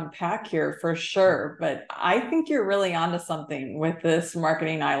lot to unpack here for sure, but I think you're really onto something with this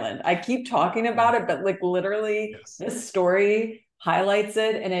marketing island. I keep talking about it, but literally this story highlights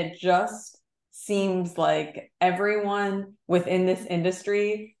it, and it just seems like everyone within this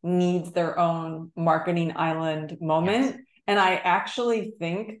industry needs their own marketing island moment. Yes. And I actually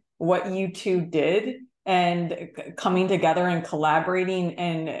think what you two did and coming together and collaborating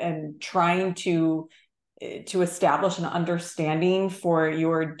and trying to establish an understanding for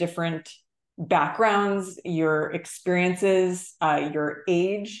your different backgrounds, your experiences, your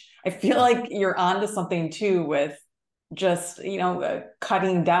age. I feel like you're onto something too with just,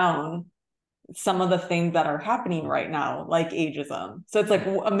 cutting down some of the things that are happening right now, like ageism. So it's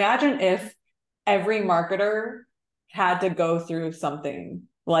imagine if every marketer had to go through something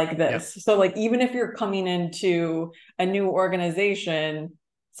like this. Yep. So even if you're coming into a new organization,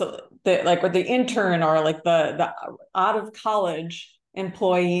 so with the intern or the out of college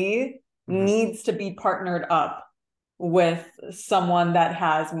employee needs to be partnered up with someone that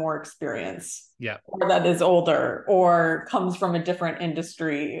has more experience, or that is older or comes from a different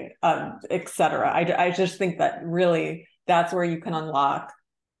industry, etc. I just think that really that's where you can unlock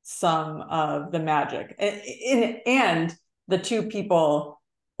some of the magic, and the two people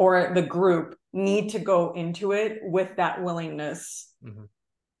or the group need to go into it with that willingness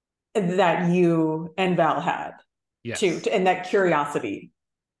that you and Val had, too, and that curiosity.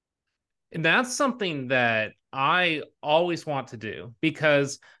 And that's something that I always want to do,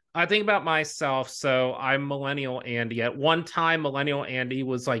 because I think about myself. So I'm millennial Andy. At one time, millennial Andy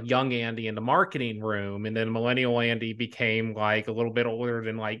was young Andy in the marketing room. And then millennial Andy became a little bit older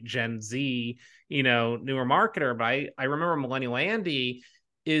than Gen Z, newer marketer. But I remember millennial Andy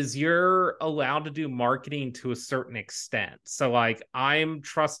is you're allowed to do marketing to a certain extent. So I'm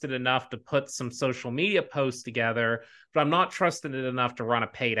trusted enough to put some social media posts together, but I'm not trusted enough to run a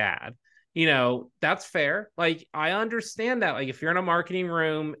paid ad. That's fair. I understand that. If you're in a marketing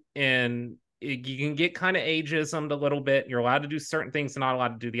room and you can get kind of ageism a little bit, you're allowed to do certain things and not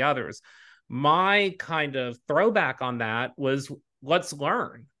allowed to do the others. my kind of throwback on that was, let's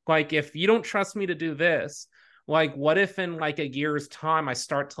learn. Like, if you don't trust me to do this, like, what if in like a year's time I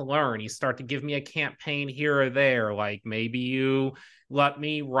start to learn? You start to give me a campaign here or there. Like, maybe you let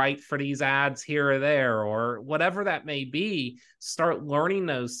me write for these ads here or there, or whatever that may be. Start learning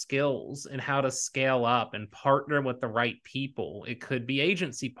those skills and how to scale up and partner with the right people. It could be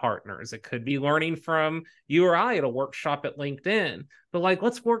agency partners. It could be learning from you or I at a workshop at LinkedIn. But like,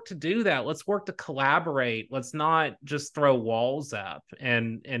 let's work to do that. Let's work to collaborate. Let's not just throw walls up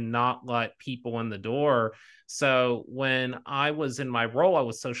and not let people in the door. So when I was in my role, I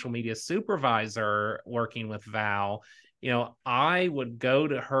was social media supervisor working with Val. I would go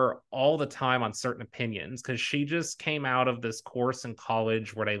to her all the time on certain opinions, because she just came out of this course in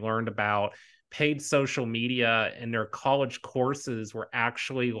college where they learned about paid social media, and their college courses were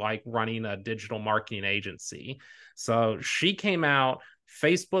actually like running a digital marketing agency. So she came out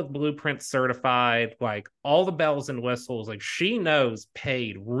Facebook Blueprint certified, like all the bells and whistles. Like, she knows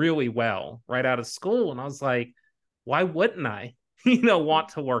paid really well right out of school. And I was like, why wouldn't I, want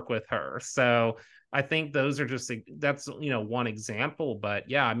to work with her? So I think those are that's, one example. But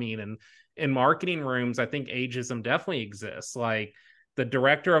yeah, I mean, in marketing rooms, I think ageism definitely exists. Like, the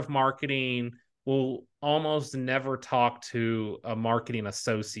director of marketing will almost never talk to a marketing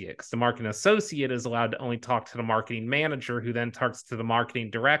associate, because the marketing associate is allowed to only talk to the marketing manager, who then talks to the marketing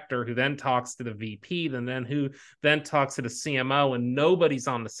director, who then talks to the VP, who then talks to the CMO, and nobody's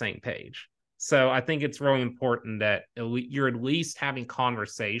on the same page. So I think it's really important that you're at least having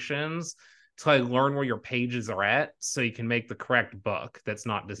conversations to like learn where your pages are at, so you can make the correct book that's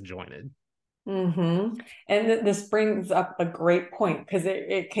not disjointed. Mm-hmm. And this brings up a great point, because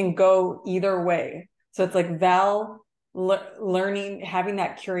it can go either way. So it's like Val learning, having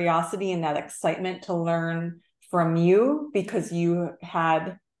that curiosity and that excitement to learn from you because you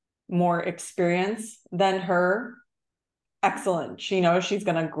had more experience than her. Excellent. She knows she's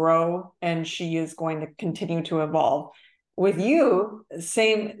going to grow and she is going to continue to evolve. With you,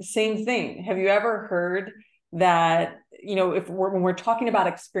 same thing. Have you ever heard that, when we're talking about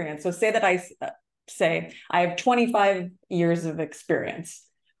experience, so say that I say I have 25 years of experience.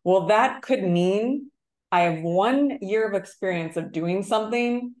 Well, that could mean I have 1 year of experience of doing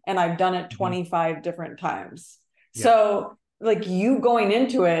something and I've done it 25 different times. Yeah. So like, you going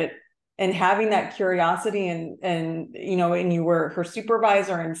into it and having that curiosity and you were her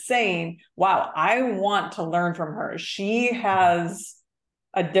supervisor and saying, wow, I want to learn from her. She has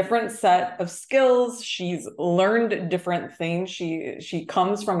a different set of skills. She's learned different things. She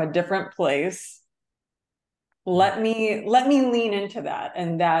comes from a different place. Let me lean into that.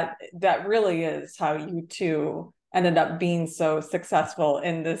 And that really is how you two ended up being so successful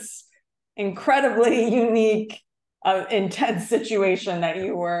in this incredibly unique, intense situation that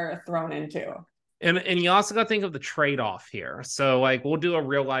you were thrown into. And you also got to think of the trade-off here. So like, we'll do a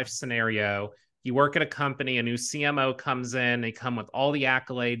real life scenario. You work at a company, a new CMO comes in, they come with all the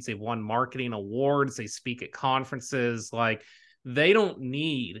accolades, they've won marketing awards, they speak at conferences. Like, they don't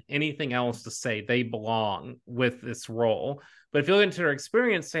need anything else to say they belong with this role. But if you look into their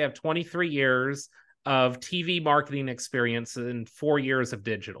experience, they have 23 years of TV marketing experience and 4 years of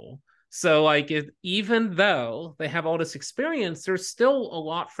digital. So like, even though they have all this experience, there's still a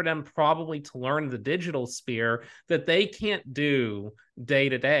lot for them probably to learn the digital sphere that they can't do day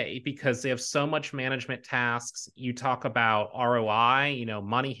to day, because they have so much management tasks. You talk about ROI,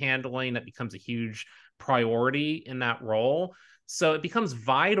 money handling, that becomes a huge priority in that role. So it becomes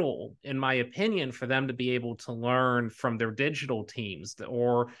vital, in my opinion, for them to be able to learn from their digital teams,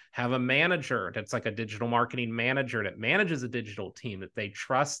 or have a manager that's like a digital marketing manager that manages a digital team that they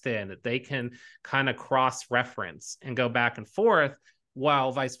trust in, that they can kind of cross-reference and go back and forth,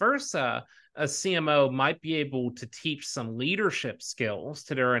 while vice versa, a CMO might be able to teach some leadership skills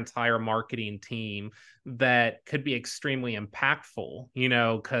to their entire marketing team that could be extremely impactful,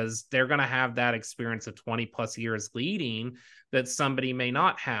 because they're going to have that experience of 20 plus years leading that somebody may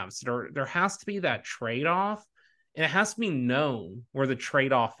not have. So there has to be that trade-off, and it has to be known where the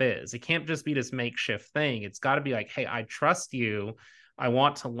trade-off is. It can't just be this makeshift thing. It's got to be like, hey, I trust you. I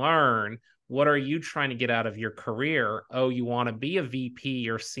want to learn. What are you trying to get out of your career? Oh, you want to be a VP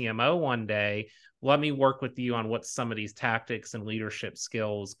or CMO one day? Let me work with you on what some of these tactics and leadership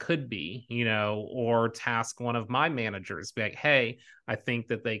skills could be, or task one of my managers, be like, hey, I think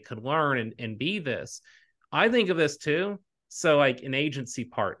that they could learn and be this. I think of this too. So like, an agency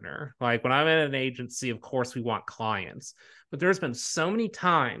partner, like when I'm in an agency, of course we want clients, but there's been so many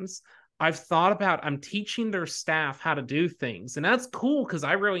times I've thought about, I'm teaching their staff how to do things. And that's cool because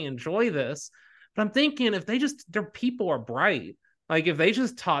I really enjoy this. But I'm thinking, if their people are bright, Like if they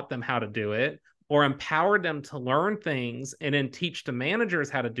just taught them how to do it or empowered them to learn things and then teach the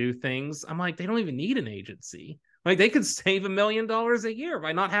managers how to do things, I'm like, they don't even need an agency. Like they could save $1 million a year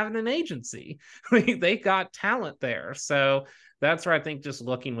by not having an agency. They got talent there. So that's where I think just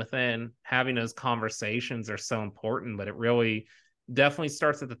looking within, having those conversations are so important, but it really definitely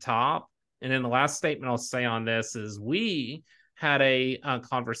starts at the top. And then the last statement I'll say on this is we had a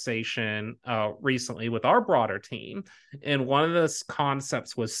conversation recently with our broader team. And one of the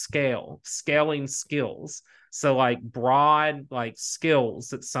concepts was scaling skills. So like broad like skills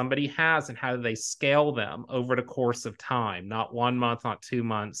that somebody has and how do they scale them over the course of time, not 1 month, not 2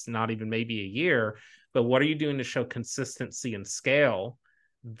 months, not even maybe a year, but what are you doing to show consistency and scale?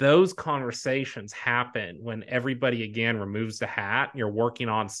 Those conversations happen when everybody again removes the hat and you're working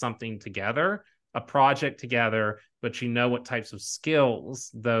on something together, a project together, but you know what types of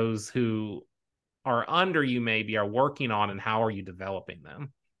skills those who are under you maybe are working on and how are you developing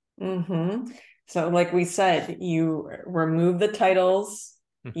them. Mm-hmm. So like we said, you remove the titles,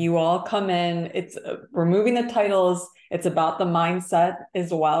 you all come in, it's removing the titles. It's about the mindset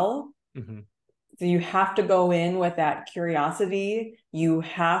as well. Mm-hmm. So you have to go in with that curiosity. You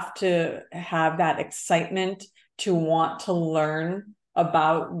have to have that excitement to want to learn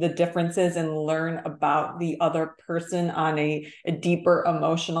about the differences and learn about the other person on a deeper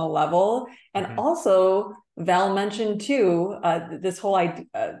emotional level. And also, Val mentioned too, this whole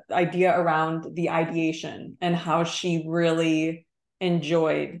idea around the ideation and how she really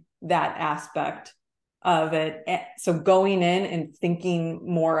enjoyed that aspect of it. So going in and thinking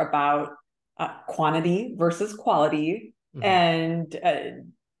more about quantity versus quality, and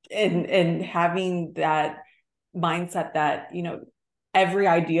having that mindset that, you know, every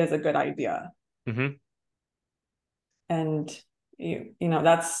idea is a good idea. And you know,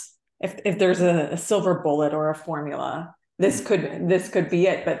 that's if there's a silver bullet or a formula, this could be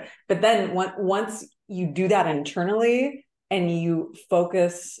it. But then once you do that internally and you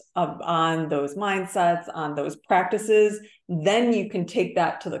focus on those mindsets, on those practices, then you can take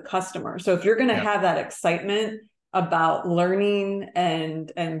that to the customer. So if you're going to have that excitement about learning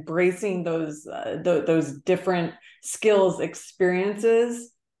and embracing those different skills,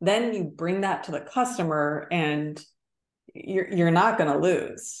 experiences, then you bring that to the customer and you're not going to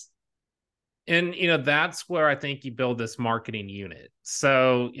lose. And, you know, that's where I think you build this marketing unit.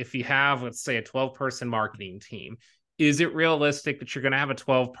 So if you have, let's say, a 12-person marketing team, is it realistic that you're going to have a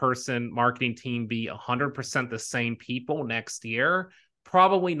 12-person marketing team be 100% the same people next year?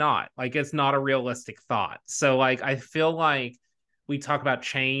 Probably not. Like, it's not a realistic thought. So, like, I feel like we talk about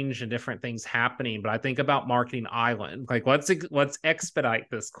change and different things happening, but I think about Marketing Island. Like, let's expedite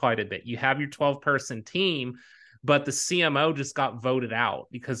this quite a bit. You have your 12-person team, but the CMO just got voted out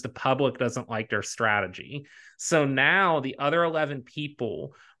because the public doesn't like their strategy. So now the other 11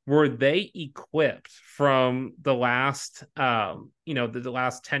 people, were they equipped from the last, the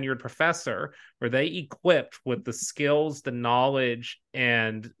last tenured professor? Were they equipped with the skills, the knowledge,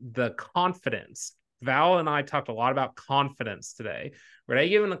 and the confidence? Val and I talked a lot about confidence today. Were they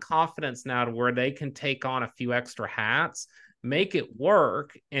given the confidence now to where they can take on a few extra hats, make it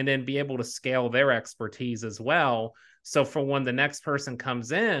work, and then be able to scale their expertise as well? So for when the next person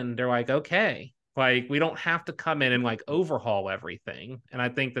comes in, they're like, okay, like we don't have to come in and like overhaul everything. And I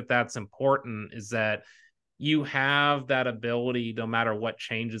think that that's important, is that you have that ability, no matter what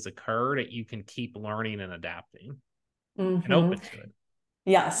changes occur, that you can keep learning and adapting and open to it.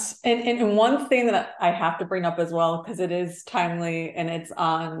 Yes. And one thing that I have to bring up as well, because it is timely and it's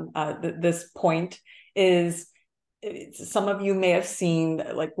on this point, is some of you may have seen,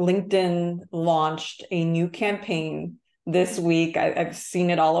 like, LinkedIn launched a new campaign this week. I've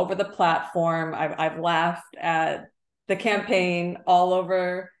seen it all over the platform. I've laughed at the campaign all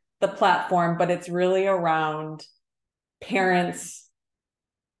over the platform, but it's really around parents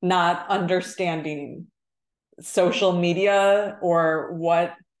not understanding social media or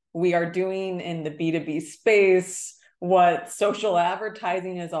what we are doing in the B2B space, what social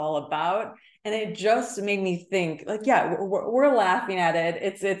advertising is all about. And it just made me think, like, yeah, we're laughing at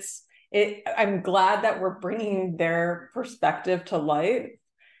it. I'm glad that we're bringing their perspective to light,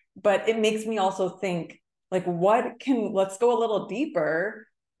 but it makes me also think, like, let's go a little deeper.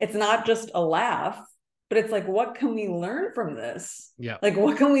 It's not just a laugh, but it's like, what can we learn from this? Yeah. Like,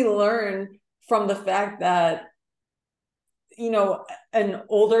 what can we learn from the fact that, you know, an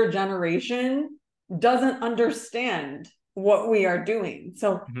older generation doesn't understand what we are doing?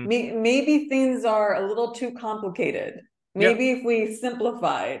 So maybe things are a little too complicated. Maybe if we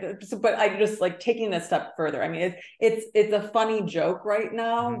simplified, but I just like taking a step further. I mean, it's a funny joke right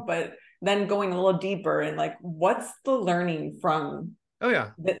now, but then going a little deeper and like, what's the learning from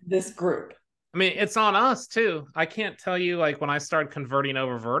this group? I mean, it's on us too. I can't tell you, like, when I started converting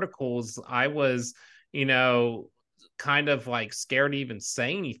over verticals, I was, kind of like scared to even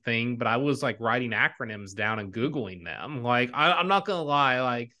say anything, but I was like writing acronyms down and Googling them. Like, I'm not going to lie,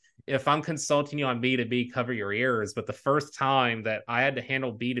 like, if I'm consulting you on B2B, cover your ears. But the first time that I had to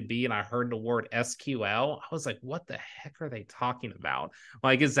handle B2B and I heard the word SQL, I was like, what the heck are they talking about?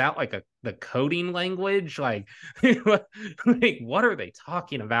 Like, is that like the coding language? Like, like, what are they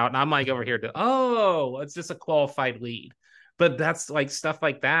talking about? And I'm like over here it's just a qualified lead. But that's like stuff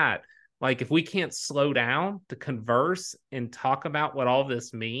like that. Like, if we can't slow down to converse and talk about what all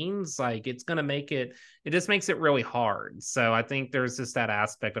this means, like, it's going to it just makes it really hard. So I think there's just that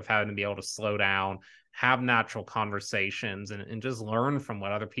aspect of having to be able to slow down, have natural conversations, and just learn from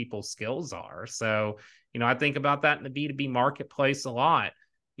what other people's skills are. So, I think about that in the B2B marketplace a lot.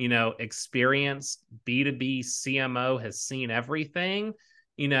 Experienced B2B CMO has seen everything.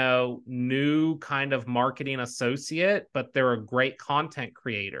 New kind of marketing associate, but they're a great content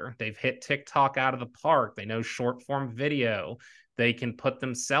creator. They've hit TikTok out of the park. They know short form video. They can put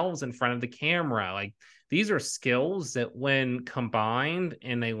themselves in front of the camera. Like, these are skills that when combined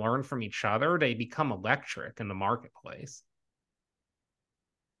and they learn from each other, they become electric in the marketplace.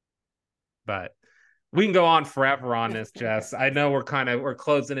 But we can go on forever on this, Jess. I know we're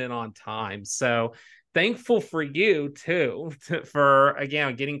closing in on time. So thankful for you too, for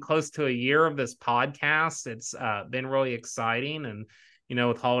again getting close to a year of this podcast. It's been really exciting, and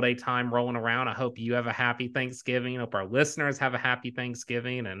with holiday time rolling around, I hope you have a happy Thanksgiving. I hope our listeners have a happy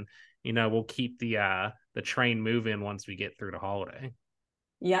Thanksgiving, and we'll keep the train moving once we get through the holiday.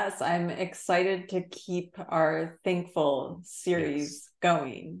 Yes, I'm excited to keep our Thankful series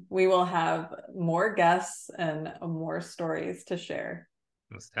going. We will have more guests and more stories to share.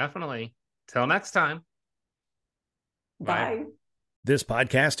 Most definitely. Till next time. Bye. This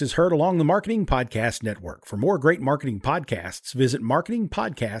podcast is heard along the Marketing Podcast Network. For more great marketing podcasts, visit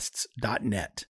marketingpodcasts.net.